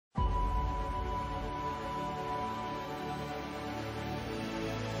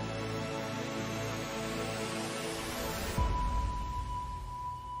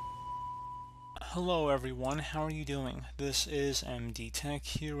Hello everyone, how are you doing? This is MD Tech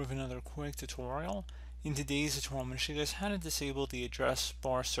here with another quick tutorial. In today's tutorial, I'm going to show you guys how to disable the address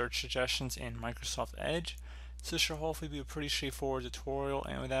bar search suggestions in Microsoft Edge. So this should hopefully be a pretty straightforward tutorial,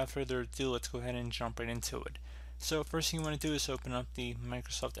 and without further ado, let's go ahead and jump right into it. So first thing you want to do is open up the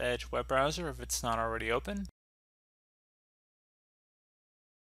Microsoft Edge web browser if it's not already open.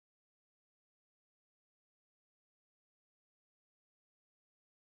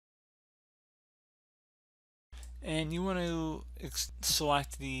 And you want to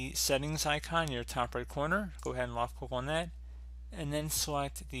select the settings icon in your top right corner. Go ahead and left click on that. And then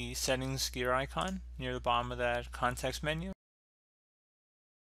select the settings gear icon near the bottom of that context menu.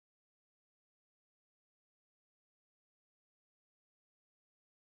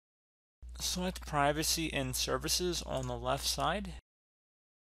 Select privacy and services on the left side.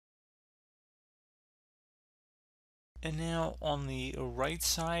 And now on the right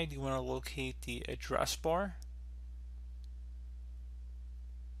side, you want to locate the address bar.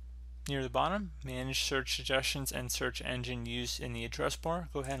 Near the bottom, manage search suggestions and search engine used in the address bar.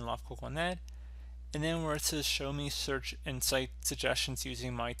 Go ahead and left click on that. And then where it says show me search and site suggestions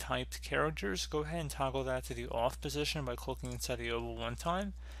using my typed characters, go ahead and toggle that to the off position by clicking inside the oval one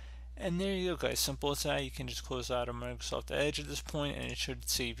time. And there you go guys, simple as that. You can just close out of Microsoft Edge at this point and it should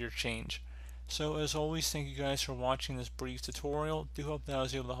save your change. So as always, thank you guys for watching this brief tutorial. Do hope that I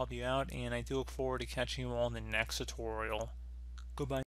was able to help you out, and I do look forward to catching you all in the next tutorial. Goodbye.